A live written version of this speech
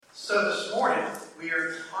So this morning, we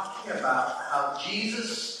are talking about how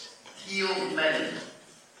Jesus healed many.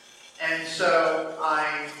 And so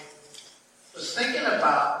I was thinking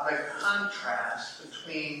about the contrast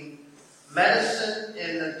between medicine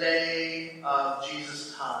in the day of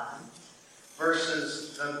Jesus' time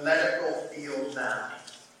versus the medical field now.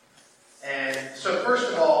 And so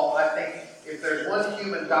first of all, I think if there's one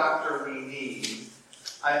human doctor we need,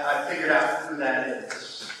 I figured out who that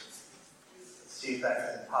is. Let's see if that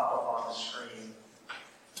can pop up on the screen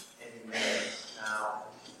any minute now.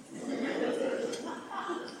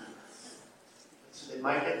 It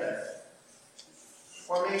might get there.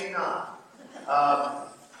 Or maybe not.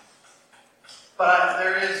 But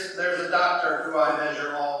there's a doctor who I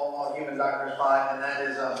measure all human doctors by, and that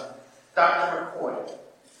is Dr. McCoy.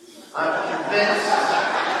 I'm convinced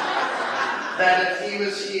that if he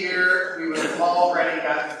was here, we would have already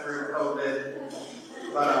gotten through COVID.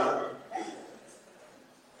 But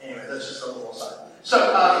anyway, that's just a little aside. So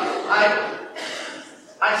I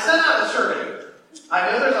sent out a survey.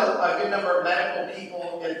 I know there's a good number of medical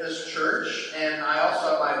people at this church, and I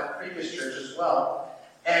also at my previous church as well.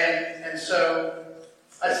 And so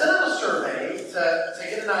I sent out a survey to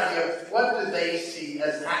get an idea of what do they see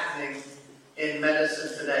as happening in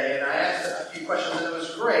medicine today. And I asked a few questions, and it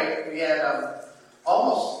was great. We had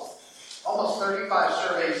almost 35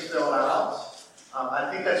 surveys filled out.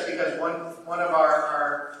 I think that's because one of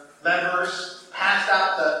our members passed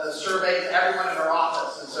out the survey to everyone in our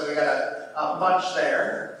office, and so we got a bunch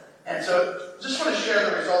there. And so just want to share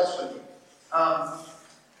the results with you.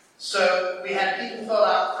 So we had people fill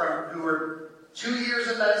out who were 2 years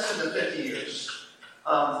in medicine to 50 years.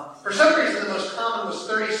 For some reason, the most common was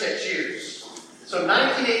 36 years. So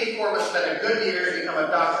 1984 must have been a good year to become a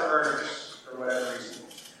doctor or a nurse, for whatever reason.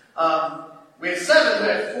 We had 7 who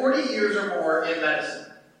had 40 years or more in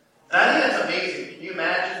medicine. And I think that's amazing. Can you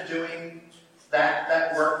imagine doing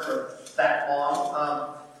that work for that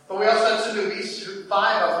long? But we also had some newbies,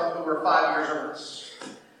 5 of them who were 5 years or less.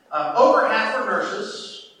 Over half were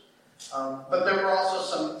nurses, but there were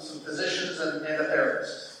also some physicians and a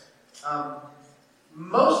therapist.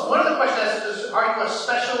 One of the questions I asked is, are you a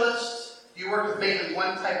specialist? Do you work with maybe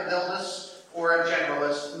one type of illness or a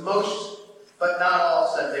generalist? Most, but not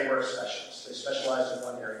all, said they were a specialist. They specialized in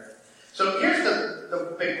one area. So here's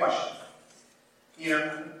the big question.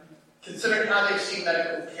 Considering how they've seen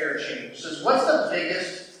medical care change. It says, what's the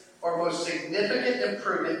biggest or most significant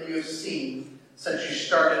improvement you have seen since you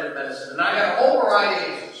started in medicine? And I got a whole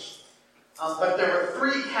variety of answers. But there were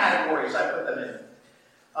 3 categories I put them in.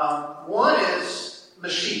 One is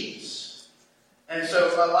machines. And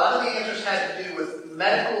so a lot of the answers had to do with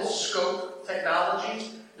medical scope technologies.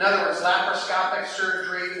 In other words, laparoscopic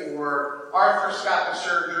surgery or arthroscopic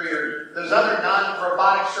surgery or those other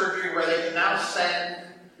non-robotic surgery where they can now send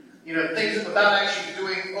things without actually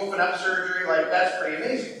doing open-up surgery. That's pretty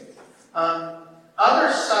amazing.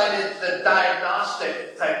 Others cited the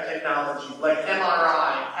diagnostic type technology, like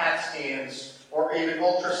MRI, CAT scans, or even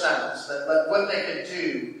ultrasounds, what they could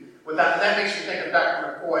do without. And that makes me think of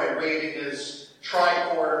Dr. McCoy waving his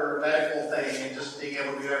tricorder medical thing and just being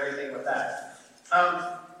able to do everything with that.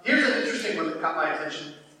 Here's an interesting one that caught my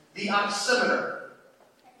attention. The oximeter.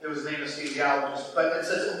 It was an anesthesiologist, but it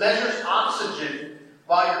says it measures oxygen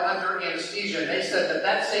while you're under anesthesia. And they said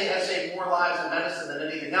that has saved more lives in medicine than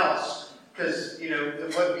anything else, because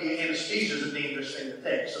it would be anesthesia is a dangerous thing to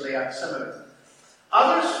take. So the oximeter.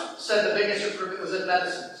 Others said the biggest improvement was in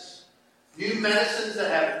medicines. New medicines that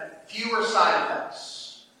have fewer side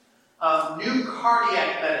effects. New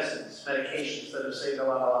cardiac medications that have saved a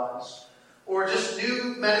lot of lives. Or just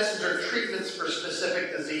new medicines or treatments for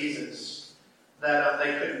specific diseases that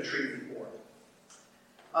they couldn't treat before.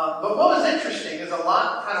 But what was interesting is a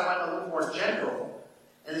lot kind of went a little more general.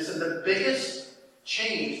 And they said the biggest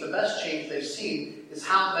change, the best change they've seen, is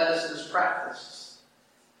how medicine is practiced.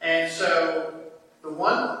 And so the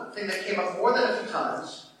one thing that came up more than a few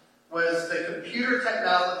times was the computer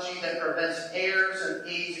technology that prevents errors and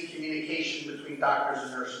aids in communication between doctors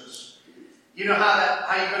and nurses. You know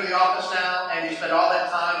how you go to the office now and you spend all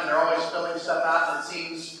that time and they're always filling stuff out and it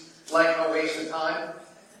seems like a waste of time,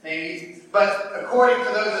 maybe. But according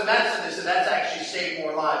to those in medicine, they said that's actually saved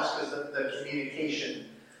more lives because of the communication.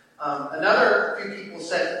 Another few people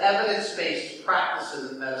said evidence-based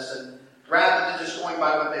practices in medicine rather than just going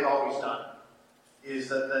by what they've always done is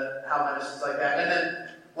how medicine's like that. And then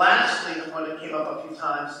lastly, the one that came up a few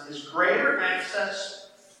times is greater access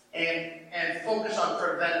and focus on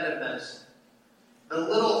preventative medicine. The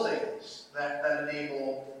little things that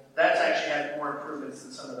enable, that's actually had more improvements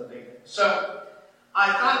than some of the big things. So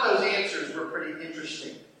I thought those answers were pretty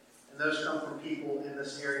interesting. And those come from people in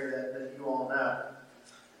this area that you all know.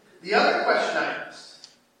 The other question I asked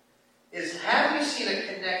is, have you seen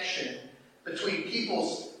a connection between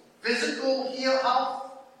people's physical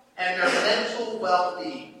health and their mental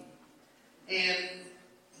well-being?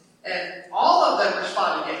 And all of them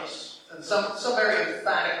responded yes, and some very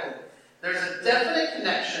emphatically. There's a definite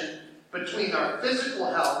connection between our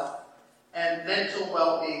physical health and mental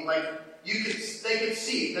well-being. Like they could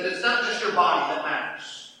see that it's not just your body that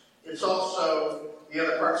matters; it's also the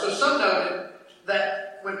other part. So some noted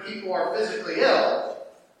that when people are physically ill,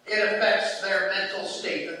 it affects their mental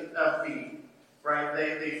state of being. Right?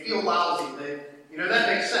 They feel lousy. That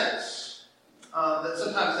makes sense. That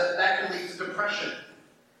sometimes that can lead to depression.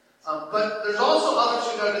 But there's also others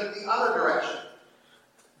who noted the other direction,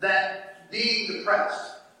 that being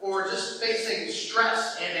depressed or just facing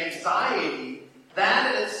stress and anxiety,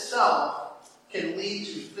 that in itself can lead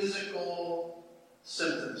to physical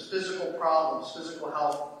symptoms, physical problems, physical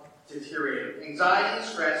health deteriorating. Anxiety and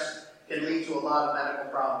stress can lead to a lot of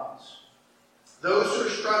medical problems. Those who are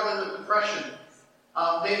struggling with depression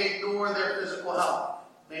may ignore their physical health,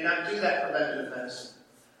 may not do that preventative medicine.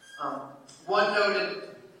 One noted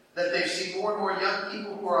that they've seen more and more young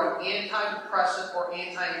people who are on antidepressant or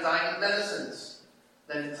anti-anxiety medicines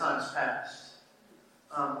than in times past.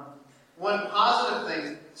 One positive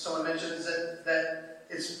thing someone mentioned is that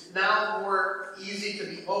it's now more easy to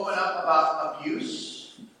be open up about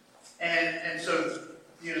abuse. And so,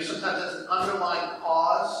 sometimes it's an underlying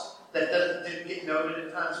cause that didn't get noted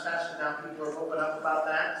in times past, but now people are open up about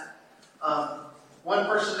that. One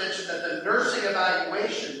person mentioned that the nursing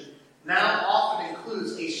evaluation now often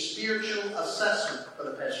includes a spiritual assessment for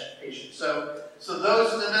the patient. So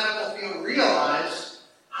those in the medical field realize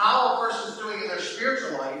how a person's doing in their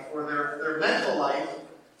spiritual life or their mental life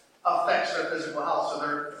affects their physical health. So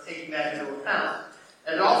they're taking that into account.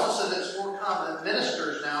 And it also says it's more common that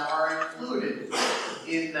ministers now are included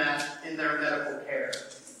in their medical care.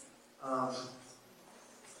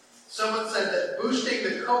 Someone said that boosting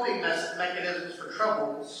the coping mechanisms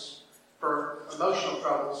for emotional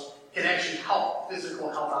troubles, can actually help physical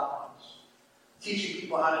health outcomes. Teaching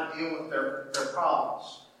people how to deal with their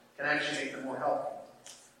problems can actually make them more healthy.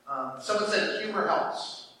 Someone said humor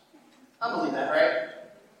helps. I believe that, right?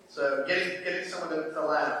 So getting someone to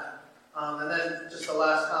laugh. And then just the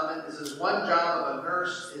last comment is one job of a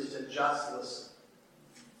nurse is to just listen.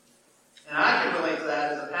 And I can relate to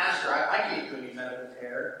that as a pastor. I can't do any medical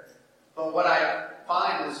care. But what I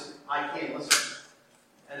find is I can't listen.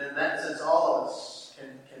 And in that sense, all of us can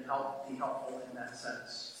be helpful in that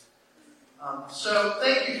sense. So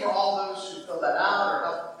thank you for all those who filled that out or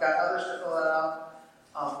got others to fill that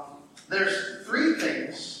out. There's 3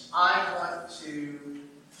 things I want to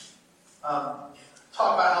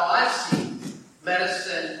talk about how I've seen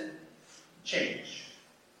medicine change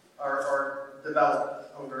or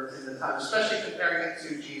develop over in the time, especially comparing it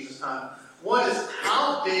to Jesus' time. One is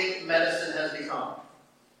how big medicine has become.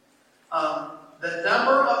 The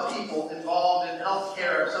number of people involved in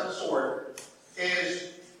healthcare of some sort is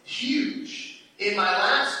huge. In my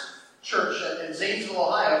last church in Zanesville,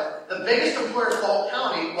 Ohio, the biggest employer for the whole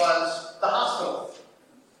county was the hospital.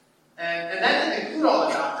 And that didn't include all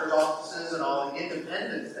the doctor's offices and all the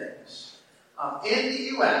independent things. In the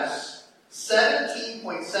U.S.,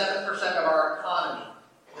 17.7% of our economy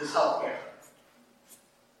is healthcare.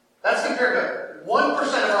 That's compared to 1%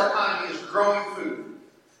 of our economy is growing food.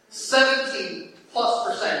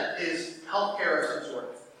 17+% is healthcare of some sort.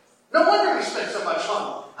 No wonder we spend so much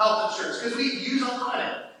on health insurance, because we use a lot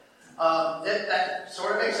of it. That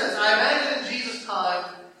sort of makes sense. I imagine in Jesus'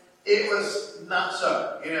 time, it was not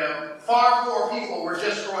so. Far more people were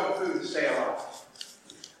just growing food to stay alive.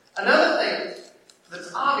 Another thing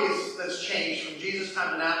that's obvious that's changed from Jesus'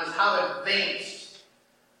 time to now is how advanced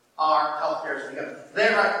our healthcare has become.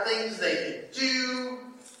 There are things they can do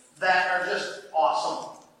that are just awesome.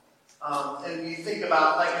 And you think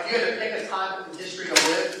about, like, if you had to pick a time in history to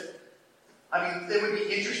live, it would be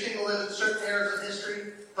interesting to live in certain eras of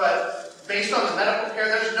history, but based on the medical care,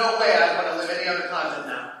 there's no way I'd want to live any other time than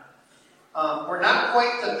now. We're not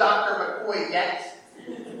quite to Dr. McCoy yet,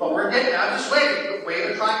 but we're getting there. I'm just waiting.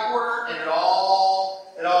 Wave a tricorder, and it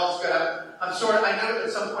all is good. I know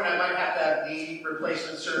at some point I might have to have knee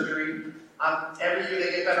replacement surgery. Every year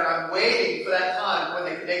they get better. I'm waiting for that time when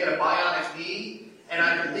they can make it a bionic knee, and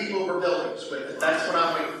I can leap over buildings with it. That's what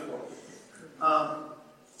I'm waiting for.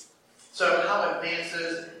 So how advanced it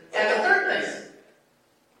is. And the third thing,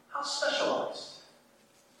 how specialized.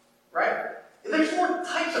 Right? There's more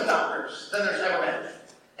types of doctors than there's ever been.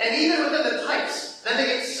 And even within the types, then they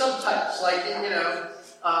get subtypes. Like,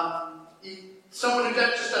 someone who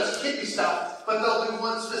just does kidney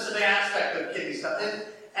specific aspect of kidney stuff.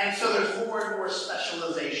 And so there's more and more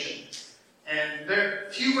specialization. And there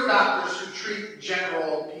are fewer doctors who treat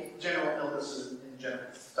general illnesses in general.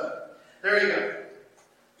 So, there you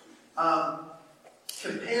go.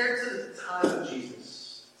 Compared to the time of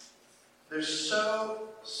Jesus, there's so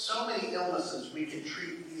many illnesses we can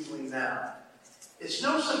treat easily now. It's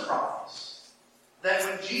no surprise that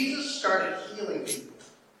when Jesus started healing people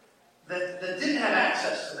that didn't have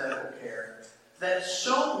access to medical care, that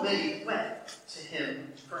so many went to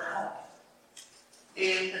him for help.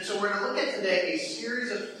 And so we're going to look at today a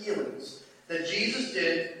series of healings that Jesus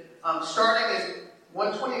did, starting in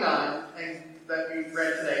 129, and that we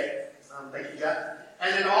read today. Thank you, Jeff.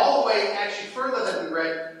 And then all the way, actually further than we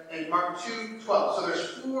read in Mark 2:12. So there's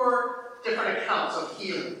 4 different accounts of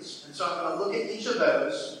healings. And so I'm going to look at each of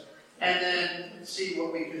those and then see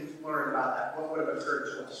what we can learn about that, what would have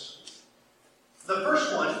occurred to us. The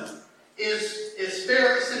first one is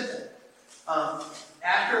fairly simple.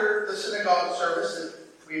 After the synagogue service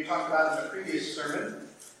that we had talked about in the previous sermon,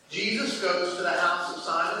 Jesus goes to the house of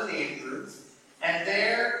Simon and Andrew, and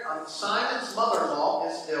there Simon's mother-in-law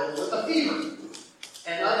is ill with a fever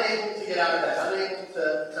and unable to get out of bed, unable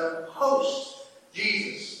to host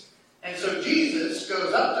Jesus. And so Jesus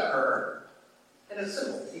goes up to her, and it's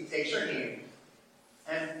simple. He takes her hand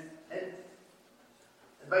and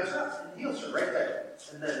invites her up and heals her right there,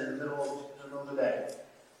 and then in the middle of the day.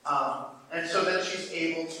 And so then she's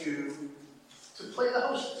able to play the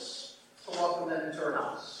hostess, to welcome them into her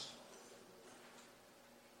house.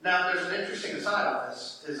 Now, there's an interesting aside on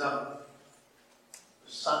this, is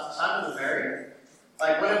Simon was married.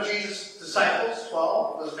 Like one of Jesus' disciples,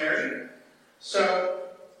 12, was married. So,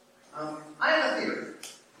 I have a theory.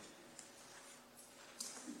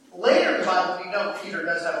 Later in the Bible, we know Peter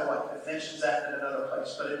does have a wife. It mentions that in another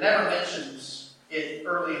place, but it never mentions it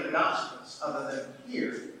early in the Gospels, other than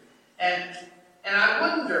here. And I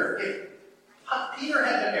wonder if Peter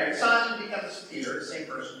had been married. Simon becomes Peter, the same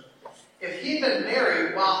person. If he'd been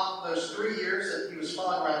married while those 3 years that he was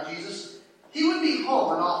following around Jesus, he would be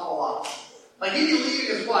home an awful lot. Like he'd be leaving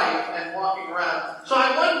his wife and walking around. So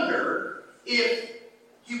I wonder if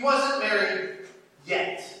he wasn't married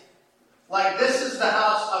yet. Like this is the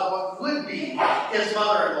house of what would be his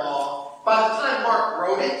mother-in-law. By the time Mark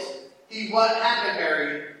wrote it, he had been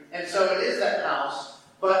married, and so it is that house.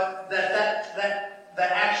 But that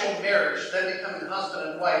actual marriage, then becoming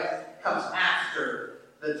husband and wife, comes after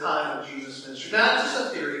the time of Jesus' ministry. Now, that's just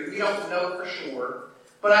a theory. We don't know for sure.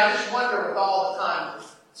 But I just wonder, with all the time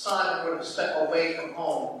Simon would have spent away from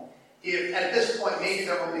home, if at this point maybe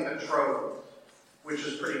they're only betrothed, which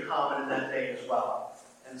is pretty common in that day as well.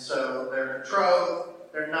 And so they're betrothed,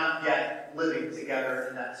 they're not yet living together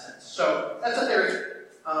in that sense. So that's a theory.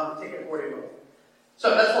 Take it for what you will.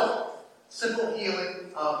 So that's one. Simple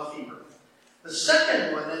healing of a fever. The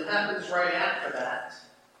second one that happens right after that,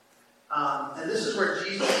 and this is where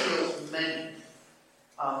Jesus heals many.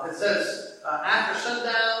 It says, after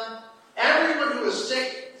sundown, everyone who was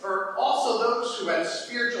sick, or also those who had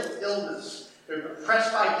spiritual illness, they're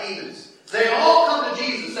oppressed by demons, they all come to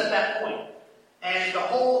Jesus at that point. And the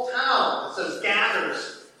whole town, it says,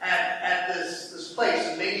 gathers at this place.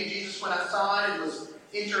 And maybe Jesus went outside and was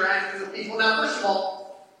interacting with people. Now, first of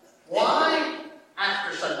all, why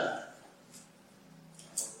after sundown?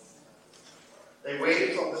 They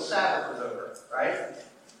waited until the Sabbath was over, right?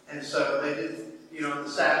 And so they did, the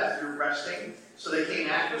Sabbath, you're resting. So they came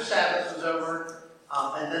after Sabbath was over,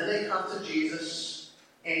 and then they come to Jesus,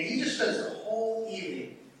 and he just spends the whole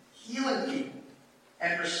evening healing people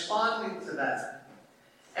and responding to them.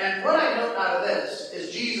 And what I note out of this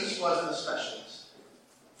is Jesus wasn't a specialist.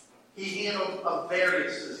 He handled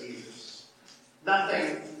various diseases.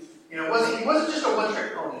 Nothing, he wasn't just a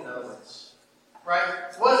one-trick pony, in other words. Right?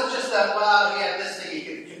 It wasn't just that, he had this thing, he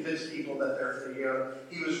could convince people that they're healed.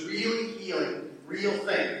 He was really healing real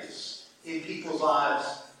things in people's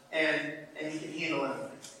lives, and he could handle anything.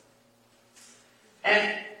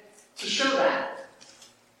 And to show that,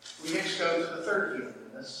 we next go to the third healing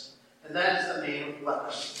in this, and that is the name of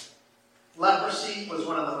leprosy. Leprosy was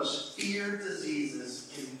one of the most feared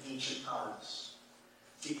diseases in ancient times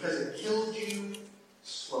because it killed you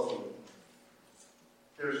slowly.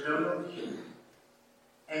 There was no cure.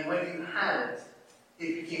 And when you had it,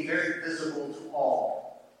 it became very visible to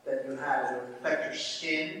all that you had it. It would affect your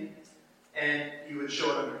skin, and you would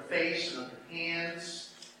show it on your face and on your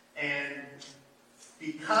hands. And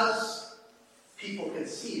because people could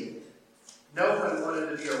see it, no one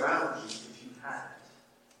wanted to be around you if you had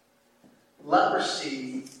it.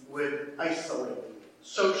 Leprosy would isolate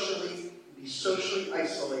you, be socially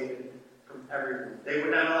isolated from everyone. They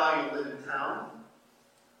would not allow you to live in town.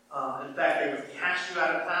 cast you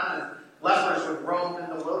out of town, and lepers would roam in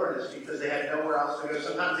the wilderness because they had nowhere else to go.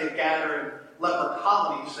 Sometimes they'd gather in leper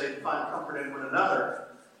colonies so they'd find comfort in one another.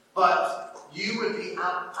 But you would be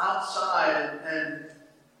outside,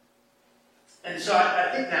 and so I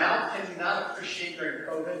think now, can you not appreciate during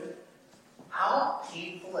COVID how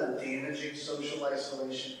painful and damaging social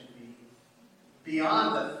isolation can be?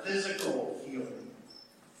 Beyond the physical healing.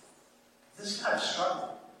 This guy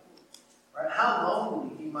struggled. Right? How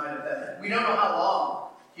lonely he might have been. We don't know how long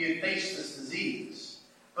he had faced this disease,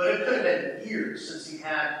 but it could have been years since he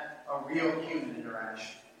had a real human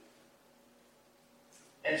interaction.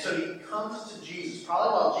 And so he comes to Jesus,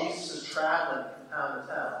 probably while Jesus is traveling from town to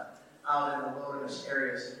town, out in the wilderness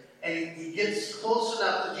areas. And he gets close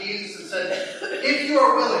enough to Jesus and says, if you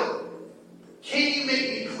are willing, can you make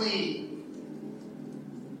me clean?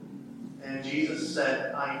 And Jesus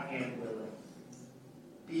said, I am willing.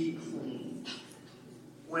 Be clean.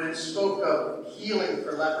 When it spoke of healing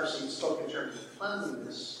for leprosy, it spoke in terms of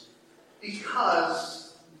cleanliness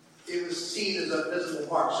because it was seen as a visible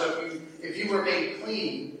mark. So if you were made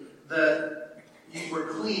clean, you were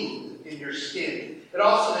clean in your skin. It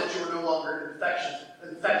also meant you were no longer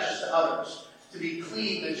infectious to others. To be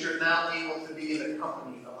clean meant you're now able to be in the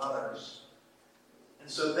company of others. And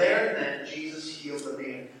so there then, Jesus healed the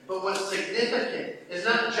man. But what's significant is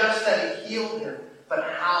not just that he healed him,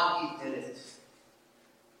 but how he did it.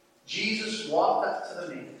 Jesus walked up to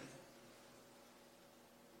the man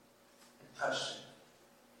and touched him.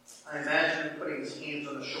 I imagine him putting his hands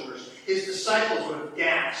on his shoulders. His disciples would have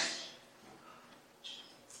gasped.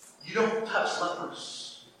 You don't touch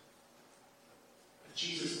lepers. But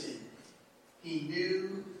Jesus did. He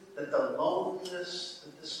knew that the loneliness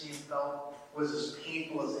that this man felt was as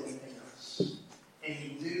painful as anything else. And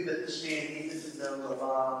he knew that this man needed to know the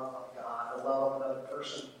love of God, the love of another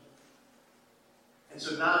person. And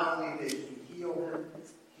so not only did he heal him,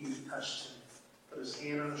 he touched him, put his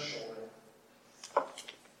hand on his shoulder.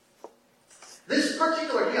 This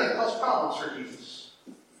particular healing caused problems for Jesus.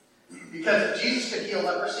 Because if Jesus could heal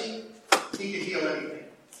leprosy, he could heal anything.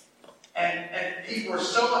 And people were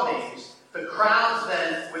so amazed. The crowds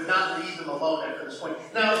then would not leave him alone after this point.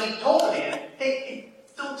 Now, he told the man, hey,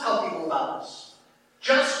 don't tell people about this.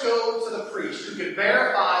 Just go to the priest who can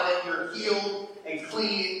verify that you're healed and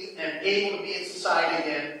cleaned and able to be in society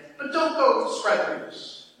again. But don't go spread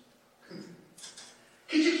news.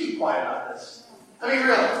 Could you keep quiet about this? I mean,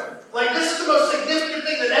 really. Like, this is the most significant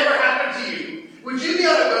thing that ever happened to you. Would you be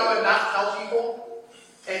able to go and not tell people?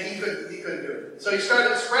 And he couldn't do it. So he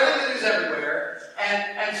started spreading the news everywhere.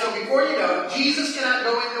 And so before you know it, Jesus cannot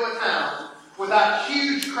go into a town without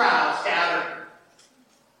huge crowds gathering.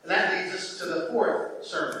 And that leads us to the fourth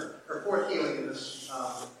sermon, or fourth healing in this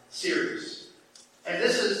series. And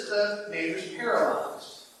this is the man who's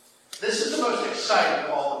paralyzed. This is the most exciting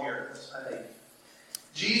of all the miracles, I think.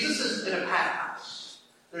 Jesus is in a packed house.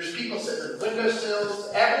 There's people sitting in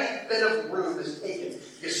windowsills. Every bit of room is taken.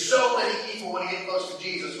 There's so many people want to get close to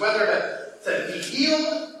Jesus, whether to be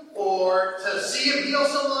healed or to see him heal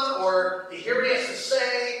someone or to hear what he has to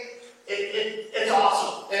say. It's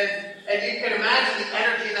awesome. And you can imagine the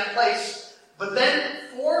energy in that place. But then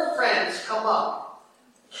 4 friends come up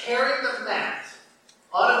carrying the mat.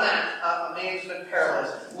 On a mat, a man's been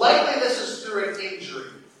paralyzed. Likely this is through an injury.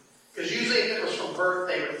 Because usually if it was from birth,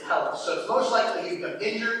 they would tell us. So it's most likely he's been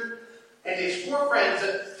injured. And these 4 friends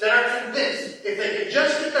that are convinced if they could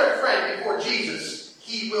just get their friend before Jesus,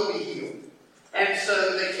 he will be healed. And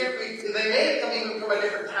so they may have come even from a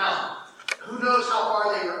different town. Who knows how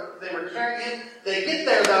far they were carrying him. They get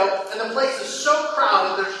there though, and the place is so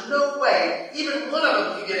crowded, there's no way even one of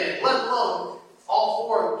them can get in, let alone all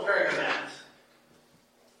 4 of them carrying the mat.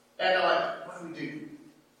 And they're like, what do we do?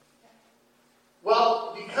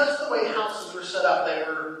 Well, because the way houses were set up, they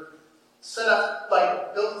were set up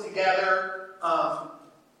like built together.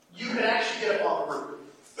 You could actually get up on the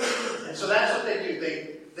roof. And so that's what they do.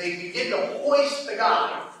 They begin to hoist the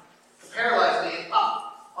guy, the paralyzed man,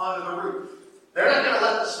 up onto the roof. They're not going to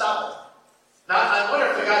let this stop them. Now, I wonder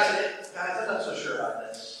if the guy said, guys, I'm not so sure about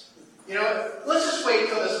this. You know, let's just wait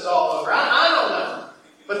until this is all over. I don't know.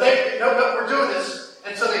 But we're doing this.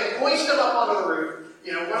 And so they hoist him up onto the roof.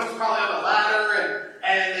 You know, one's probably on a ladder,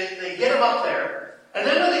 and they get him up there. And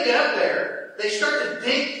then when they get up there, they start to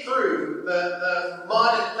dig through the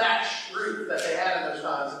mud and thatch roof that they had in those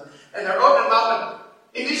times. And they're opening them up,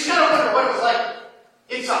 and you just kind of wonder what it was like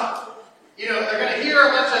inside. You know, they're going to hear a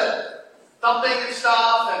bunch of thumping and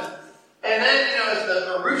stuff, and then, you know, as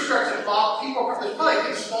the roof starts to fall, there's probably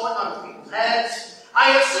things falling on people's heads.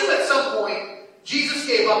 I assume at some point, Jesus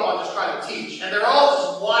gave up on just trying to teach, and they're all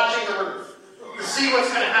just watching the roof to see what's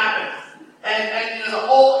going to happen. And the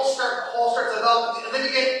hole starts developing, and then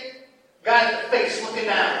you get a guy in the face looking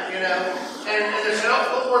down, and they're saying,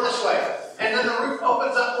 oh, look more this way. And then the roof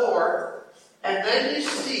opens up more, and then you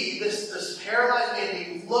see this paralyzed man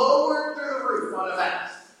being lowered through the roof on a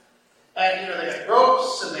mast. And they got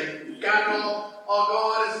ropes, and they got it all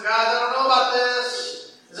going. It's, guys, I don't know about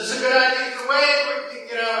this. Is this a good idea to wait?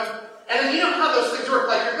 And then how those things work.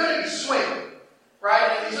 Like, you're going to be swinging,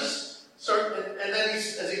 right? And he's just and then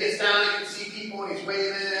as he gets down, you can see people, and he's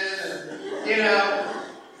waving, and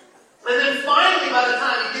then finally, by the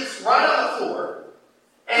time he gets right on the floor,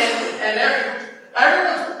 and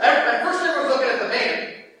everyone's looking at the man.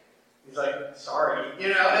 He's like, sorry,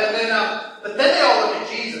 and then but then they all look at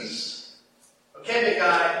Jesus. Okay, big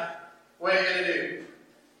guy, what are you going to do?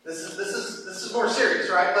 This is more serious,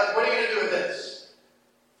 right? But what are you going to do with this?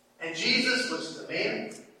 And Jesus looks at the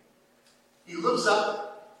man. He looks up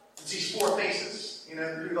and sees four faces,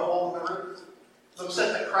 through the hole in the roof. Looks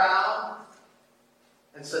at the crowd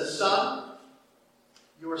and says, son,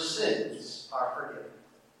 your sins are forgiven.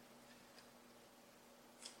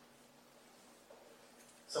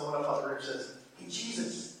 Someone up on the roof says, hey,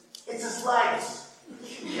 Jesus, it's his legs.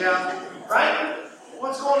 Yeah, right?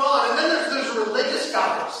 What's going on? And then there's religious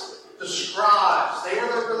guys, the scribes. They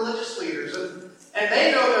were the religious leaders. And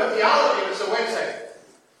they know their theology. And so wait a second.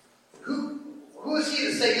 Who is he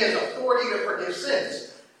to say he has authority to forgive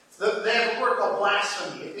sins? They have a word called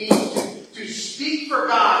blasphemy. It means to speak for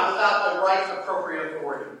God without the right appropriate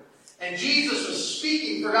authority. And Jesus was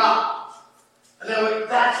speaking for God. And they're like,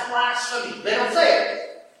 that's blasphemy. They don't say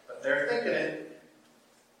it, but they're thinking it.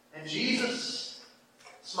 And Jesus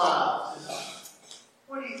smiles. He says,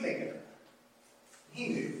 what are you thinking of? He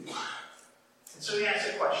knew. And so he asked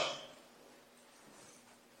a question.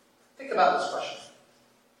 Think about this question.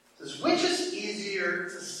 It says, which is easier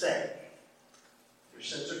to say? Your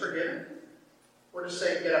sins are forgiven? Or to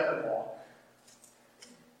say, get up and walk?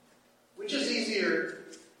 Which is easier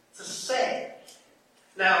to say?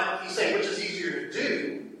 Now, if you say, which is easier to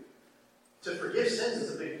do? To forgive sins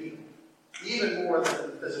is a big deal. Even more than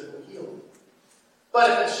the physical healing.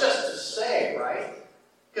 But if it's just to say, right?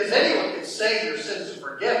 Because anyone can say your sins are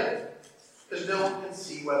forgiven. Because no one can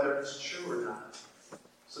see whether it's true or not.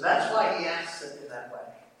 So that's why he asks it in that way.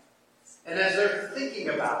 And as they're thinking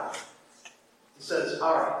about it, he says,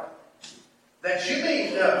 all right, that you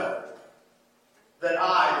may know that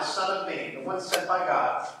I, the Son of Man, the one sent by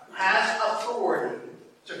God, has authority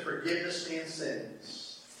to forgive this man's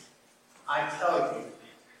sins. I tell you,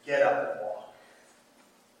 get up and walk.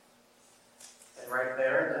 And right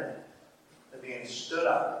there and then, the man stood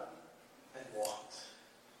up and walked.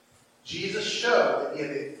 Jesus showed that he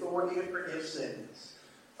had the authority to forgive sins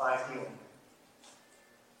by healing.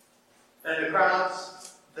 And the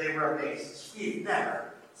crowds, they were amazed. We've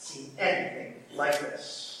never seen anything like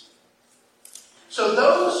this. So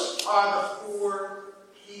those are the four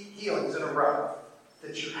healings in a row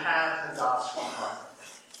that you have in the Gospel of Mark.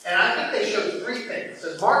 And I think they show three things.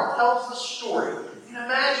 As Mark tells the story, you can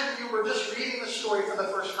imagine if you were just reading the story for the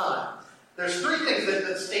first time. There's three things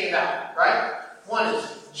that stand out, right? One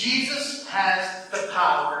is, Jesus has the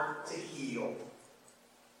power to heal.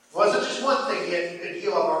 It wasn't just one thing, yet he could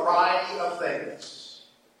heal a variety of things.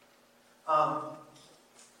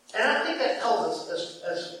 And I think that tells us,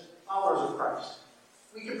 as followers of Christ,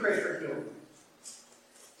 we can pray for healing.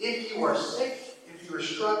 If you are sick, if you are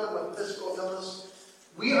struggling with physical illness,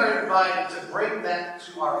 we are invited to bring that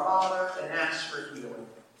to our Father and ask for healing.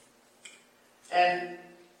 And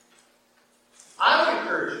I would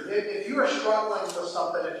encourage you, if you are struggling with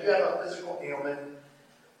something, if you have a physical ailment,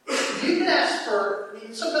 you can ask for,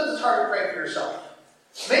 sometimes it's hard to pray for yourself.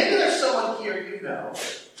 Maybe there's someone here you know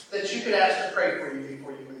that you could ask to pray for you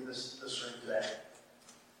before you leave this room today.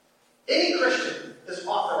 Any Christian is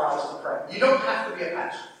authorized to pray. You don't have to be a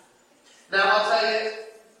pastor. Now, I'll tell you,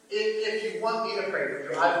 if you want me to pray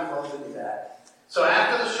for you, I'd be willing to do that. So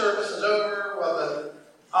after the service is over,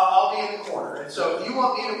 I'll be in the corner. And so if you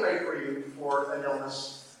want me to pray for you for an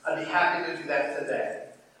illness, I'd be happy to do that today.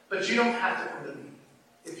 But you don't have to come to me.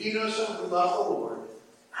 If you know someone who loves the Lord,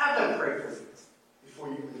 have them pray for you before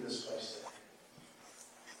you leave this place today.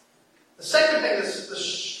 The second thing this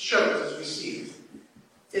shows, as we see,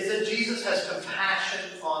 is that Jesus has compassion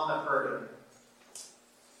on the hurting.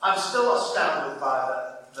 I'm still astounded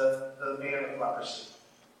by the man with leprosy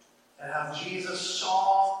and how Jesus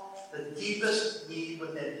saw the deepest need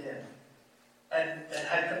within him and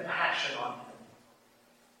had compassion on him.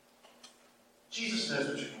 Jesus knows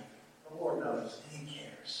what you're going through. The Lord knows, and he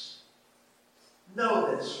cares.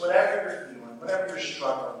 Know this, whatever you're feeling, whatever you're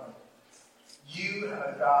struggling with, you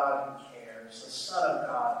have a God who cares, the Son of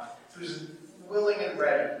God God, who's willing and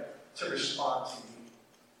ready to respond to you.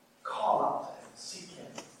 Call out to him. Seek him.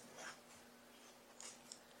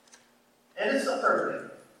 And it's the third thing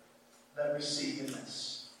that we see in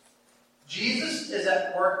this. Jesus is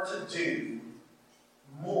at work to do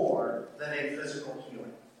more than a physical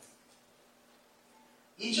healing.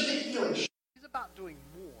 Each of the healings is about doing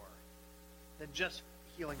more than just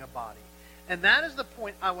healing a body. And that is the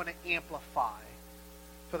point I want to amplify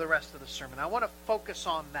for the rest of the sermon. I want to focus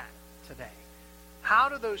on that today. How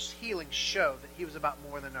do those healings show that he was about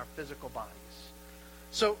more than our physical bodies?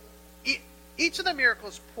 So each of the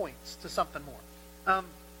miracles points to something more.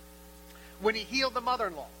 When he healed the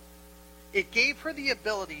mother-in-law, it gave her the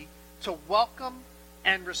ability to welcome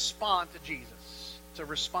and respond to Jesus, to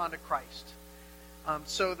respond to Christ.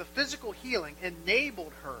 So the physical healing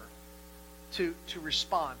enabled her to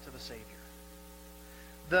respond to the Savior.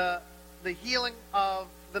 The healing of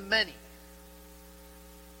the many.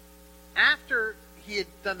 After he had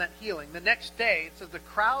done that healing, the next day it says the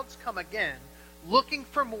crowds come again looking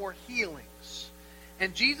for more healings.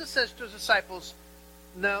 And Jesus says to his disciples,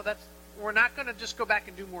 no, we're not going to just go back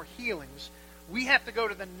and do more healings. We have to go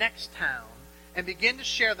to the next town and begin to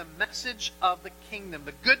share the message of the kingdom,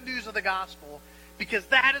 the good news of the gospel, because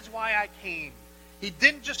that is why I came. He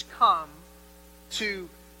didn't just come to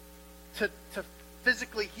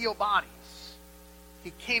physically heal bodies.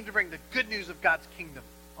 He came to bring the good news of God's kingdom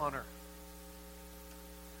on earth.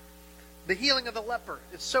 The healing of the leper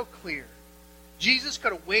is so clear. Jesus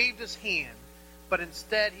could have waved his hand, but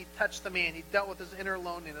instead he touched the man. He dealt with his inner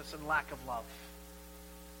loneliness and lack of love.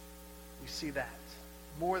 We see that.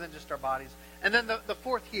 More than just our bodies. And then the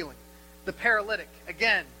fourth healing, the paralytic.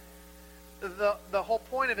 Again, the whole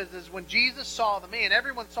point of it is when Jesus saw the man,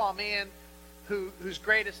 everyone saw a man whose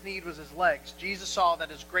greatest need was his legs. Jesus saw that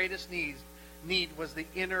his greatest need was the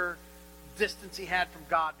inner distance he had from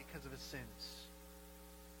God because of his sins.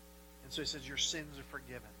 And so he says, your sins are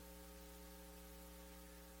forgiven.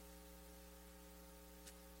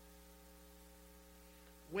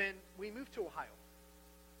 When we moved to Ohio,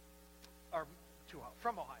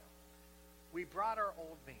 from Ohio, we brought our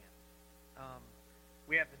old van.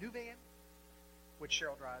 We have the new van, which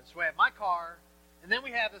Cheryl drives. We have my car, and then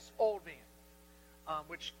we have this old van,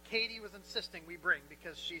 which Katie was insisting we bring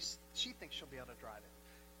because she thinks she'll be able to drive it.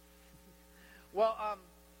 Well,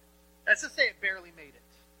 let's just say it barely made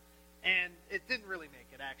it, and it didn't really make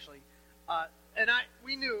it actually.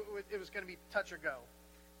 We knew it was going to be touch or go.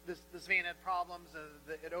 This van had problems.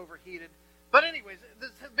 It overheated. But anyways,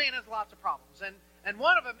 this van has lots of problems. And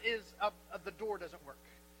one of them is the door doesn't work.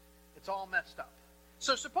 It's all messed up.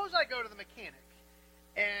 So suppose I go to the mechanic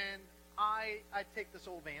and I take this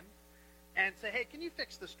old van and say, hey, can you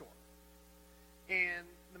fix this door? And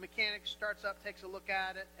the mechanic starts up, takes a look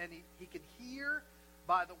at it, and he can hear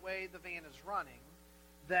by the way the van is running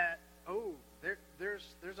that,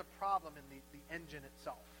 there's a problem in the engine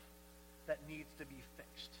itself that needs to be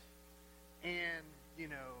fixed. And,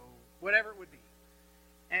 whatever it would be.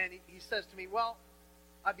 And he says to me, well,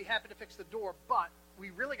 I'd be happy to fix the door, but we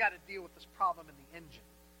really got to deal with this problem in the engine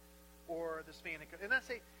or this fan. And I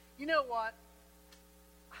say, you know what?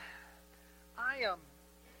 I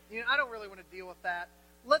don't really want to deal with that.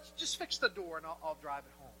 Let's just fix the door and I'll drive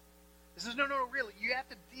it home. He says, no, really. You have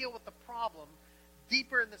to deal with the problem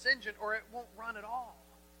deeper in this engine or it won't run at all.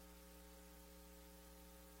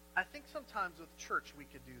 I think sometimes with church we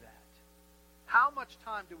could do that. How much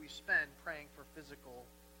time do we spend praying for physical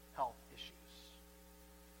health issues?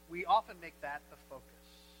 We often make that the focus.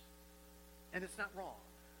 And it's not wrong.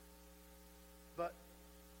 But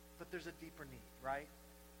there's a deeper need, right?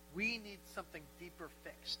 We need something deeper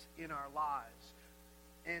fixed in our lives.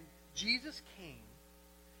 And Jesus came,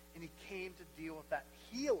 and he came to deal with that,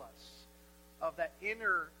 heal us of that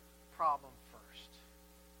inner problem first.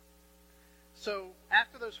 So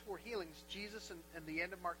after those four healings, Jesus, in the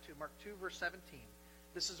end of Mark 2 verse 17,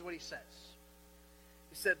 this is what he says.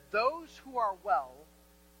 He said, those who are well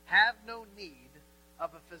have no need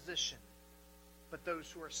of a physician, but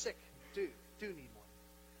those who are sick do need one.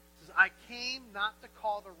 He says, I came not to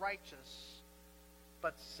call the righteous,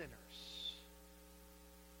 but sinners.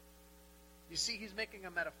 You see, he's making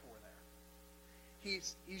a metaphor there.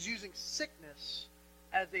 He's using sickness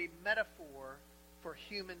as a metaphor for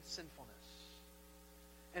human sinfulness.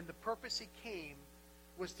 And the purpose he came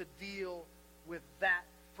was to deal with that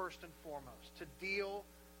first and foremost, to deal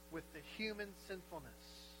with the human sinfulness.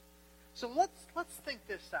 So let's think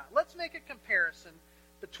this out. Let's make a comparison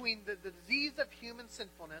between the disease of human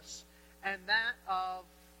sinfulness and that of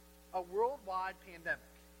a worldwide pandemic.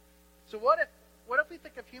 So what if we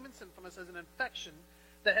think of human sinfulness as an infection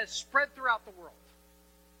that has spread throughout the world?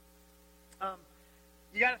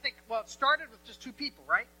 You got to think, well, it started with just two people,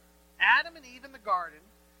 right? Adam and Eve in the garden.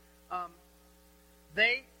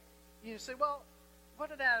 You say, well, what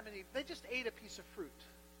did Adam and Eve? They just ate a piece of fruit.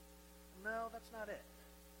 No, that's not it.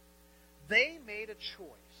 They made a choice.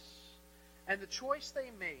 And the choice they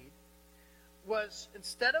made was,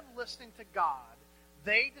 instead of listening to God,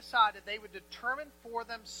 they decided they would determine for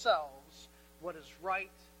themselves what is right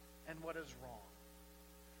and what is wrong.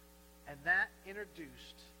 And that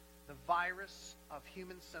introduced the virus of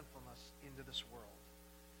human sinfulness into this world.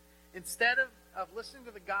 Instead of listening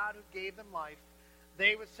to the God who gave them life,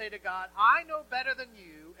 they would say to God, I know better than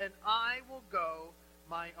you, and I will go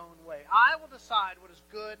my own way. I will decide what is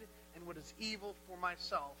good and what is evil for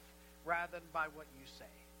myself, rather than by what you say.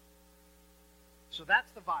 So that's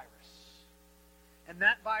the virus. And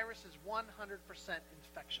that virus is 100%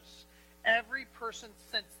 infectious. Every person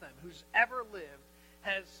since then who's ever lived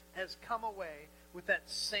has come away with that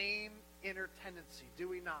same inner tendency, do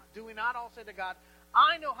we not? Do we not all say to God,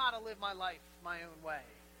 I know how to live my life my own way.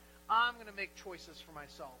 I'm going to make choices for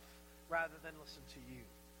myself rather than listen to you.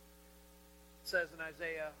 It says in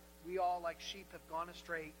Isaiah, we all like sheep have gone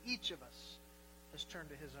astray. Each of us has turned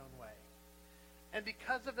to his own way. And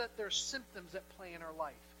because of that, there's symptoms that play in our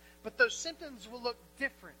life. But those symptoms will look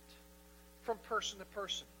different from person to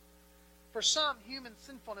person. For some, human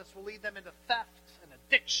sinfulness will lead them into theft and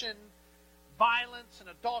addiction, violence and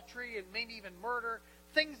adultery, and maybe even murder.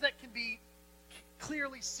 Things that can be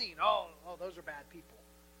clearly seen. Oh, those are bad people.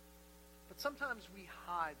 But sometimes we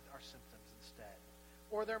hide our symptoms instead.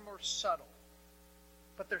 Or they're more subtle.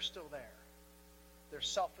 But they're still there. There's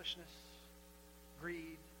selfishness,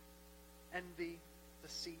 greed, envy,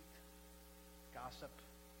 deceit, gossip,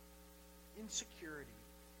 insecurity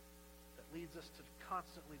that leads us to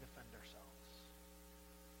constantly defend ourselves.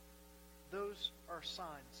 Those are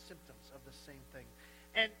signs, symptoms of the same thing.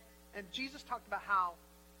 And Jesus talked about how,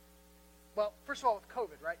 well, first of all, with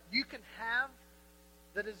COVID, right? You can have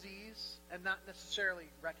the disease and not necessarily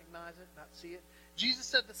recognize it, not see it. Jesus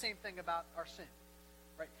said the same thing about our sin,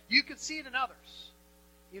 right? You can see it in others.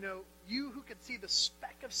 You know, you who can see the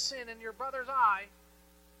speck of sin in your brother's eye,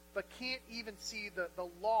 but can't even see the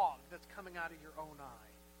log that's coming out of your own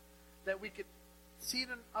eye. That we could see it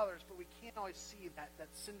in others, but we can't always see that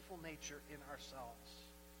sinful nature in ourselves.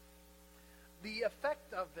 The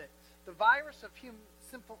effect of it, the virus of human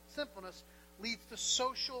sinfulness, leads to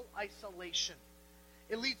social isolation.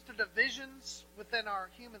 It leads to divisions within our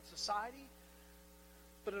human society,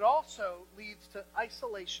 but it also leads to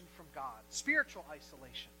isolation from God, spiritual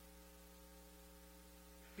isolation.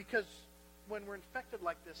 Because when we're infected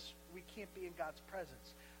like this, we can't be in God's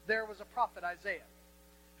presence. There was a prophet, Isaiah,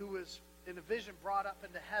 who was in a vision brought up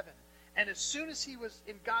into heaven. And as soon as he was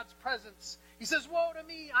in God's presence, he says, woe to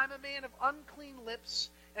me, I'm a man of unclean lips,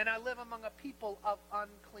 and I live among a people of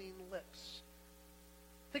unclean lips.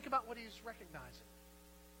 Think about what he's recognizing.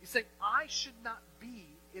 He's saying, I should not be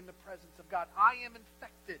in the presence of God. I am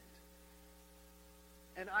infected.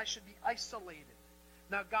 And I should be isolated.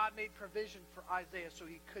 Now, God made provision for Isaiah so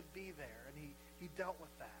he could be there, and he dealt with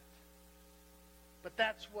that. But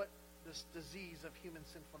that's what this disease of human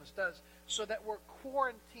sinfulness does, so that we're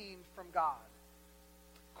quarantined from God.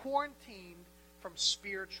 Quarantined from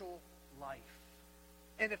spiritual life.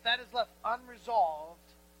 And if that is left unresolved,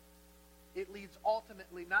 it leads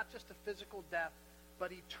ultimately not just to physical death,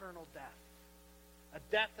 but eternal death. A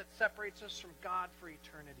death that separates us from God for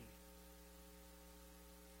eternity.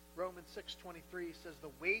 Romans 6:23 says, the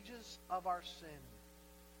wages of our sin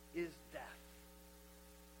is death.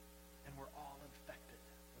 And we're all infected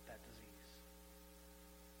with that disease.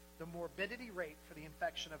 The morbidity rate for the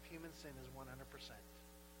infection of human sin is 100%.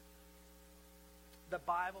 The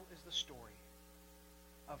Bible is the story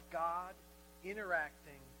of God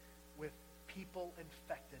interacting with people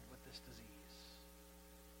infected with this disease.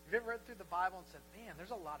 Have you ever read through the Bible and said, man,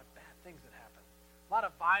 there's a lot of bad things that happen. A lot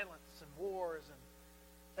of violence and wars, and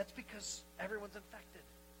that's because everyone's infected.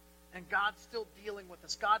 And God's still dealing with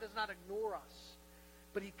us. God does not ignore us.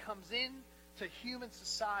 But he comes in to human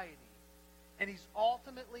society, and he's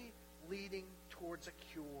ultimately leading towards a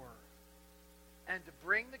cure. And to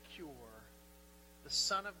bring the cure, the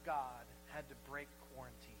Son of God had to break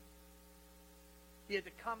quarantine. He had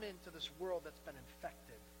to come into this world that's been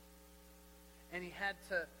infected. And he had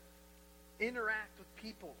to interact with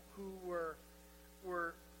people who were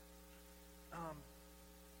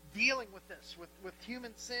dealing with this, with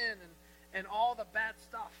human sin and all the bad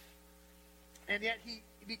stuff. And yet he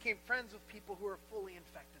became friends with people who are fully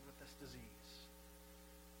infected with this disease.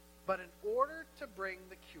 But in order to bring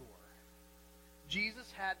the cure,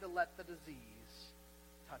 Jesus had to let the disease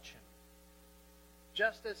touch him.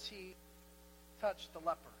 Just as he touched the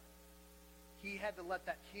leper, he had to let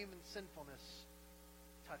that human sinfulness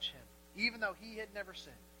touch him, even though he had never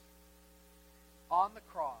sinned. On the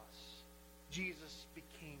cross, Jesus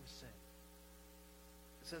became sin.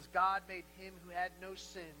 It says, God made him who had no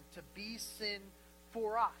sin to be sin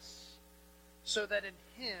for us, so that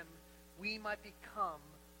in him we might become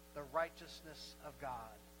the righteousness of God.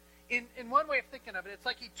 In one way of thinking of it, it's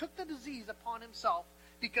like he took the disease upon himself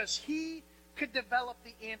because he could develop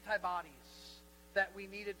the antibodies that we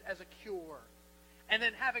needed as a cure. And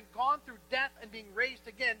then having gone through death and being raised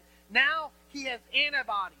again, now he has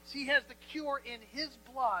antibodies. He has the cure in his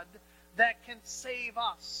blood that can save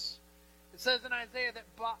us. It says in Isaiah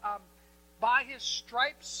that by his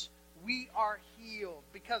stripes we are healed.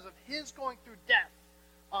 Because of his going through death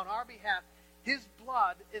on our behalf, his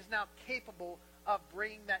blood is now capable of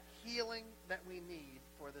bringing that healing that we need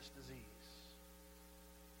for this disease.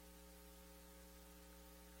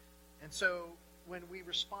 And so when we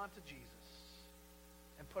respond to Jesus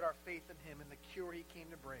and put our faith in him and the cure he came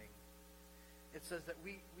to bring, it says that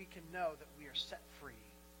we can know that we are set free.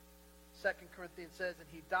 2 Corinthians says, and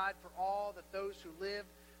he died for all, that those who live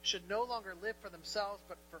should no longer live for themselves,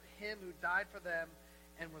 but for him who died for them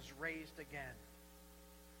and was raised again.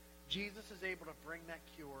 Jesus is able to bring that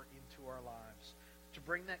cure into our lives, to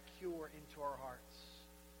bring that cure into our hearts.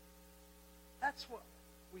 That's what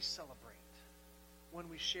we celebrate when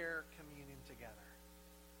we share communion together.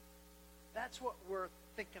 That's what we're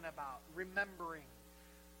thinking about, remembering,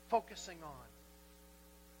 focusing on.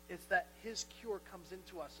 It's that his cure comes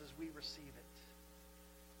into us as we receive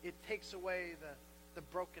it. It takes away the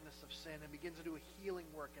brokenness of sin and begins to do a healing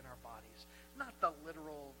work in our bodies. Not the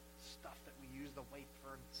literal stuff that we use, the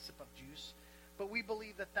wafer and sip of juice, but we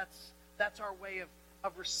believe that that's our way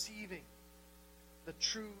of receiving the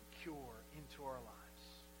true cure into our lives.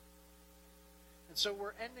 And so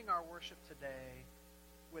we're ending our worship today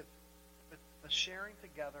with the sharing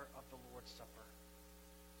together of the Lord's Supper,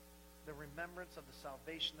 the remembrance of the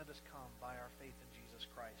salvation that has come by our faith in Jesus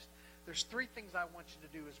Christ. There's three things I want you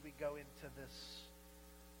to do as we go into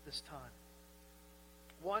this time.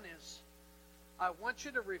 One is, I want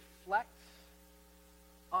you to reflect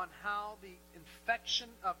on how the infection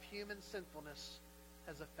of human sinfulness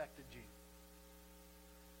has affected you.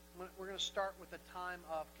 We're going to start with a time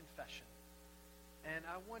of confession. And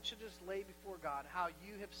I want you to just lay before God how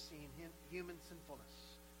you have seen human sinfulness,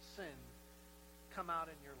 sin, come out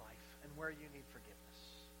in your life and where you need forgiveness.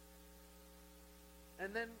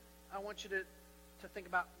 And then I want you to think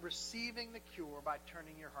about receiving the cure by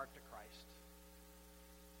turning your heart to Christ.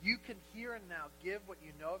 You can here and now give what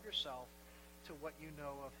you know of yourself to what you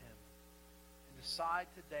know of him. And decide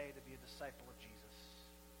today to be a disciple of Jesus.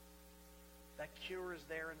 That cure is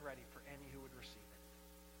there and ready for any who would receive it.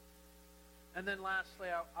 And then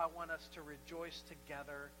lastly, I want us to rejoice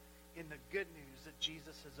together in the good news that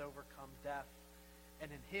Jesus has overcome death.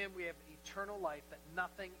 And in him we have eternal life that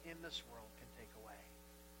nothing in this world can take away.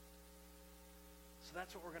 So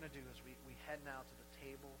that's what we're going to do as we head now to the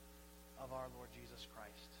table of our Lord Jesus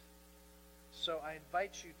Christ. So I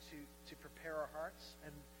invite you to prepare our hearts.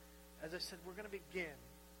 And as I said, we're going to begin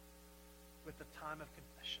with the time of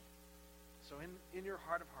confession. So in your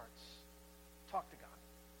heart of hearts, talk to God.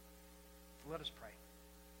 Let us pray.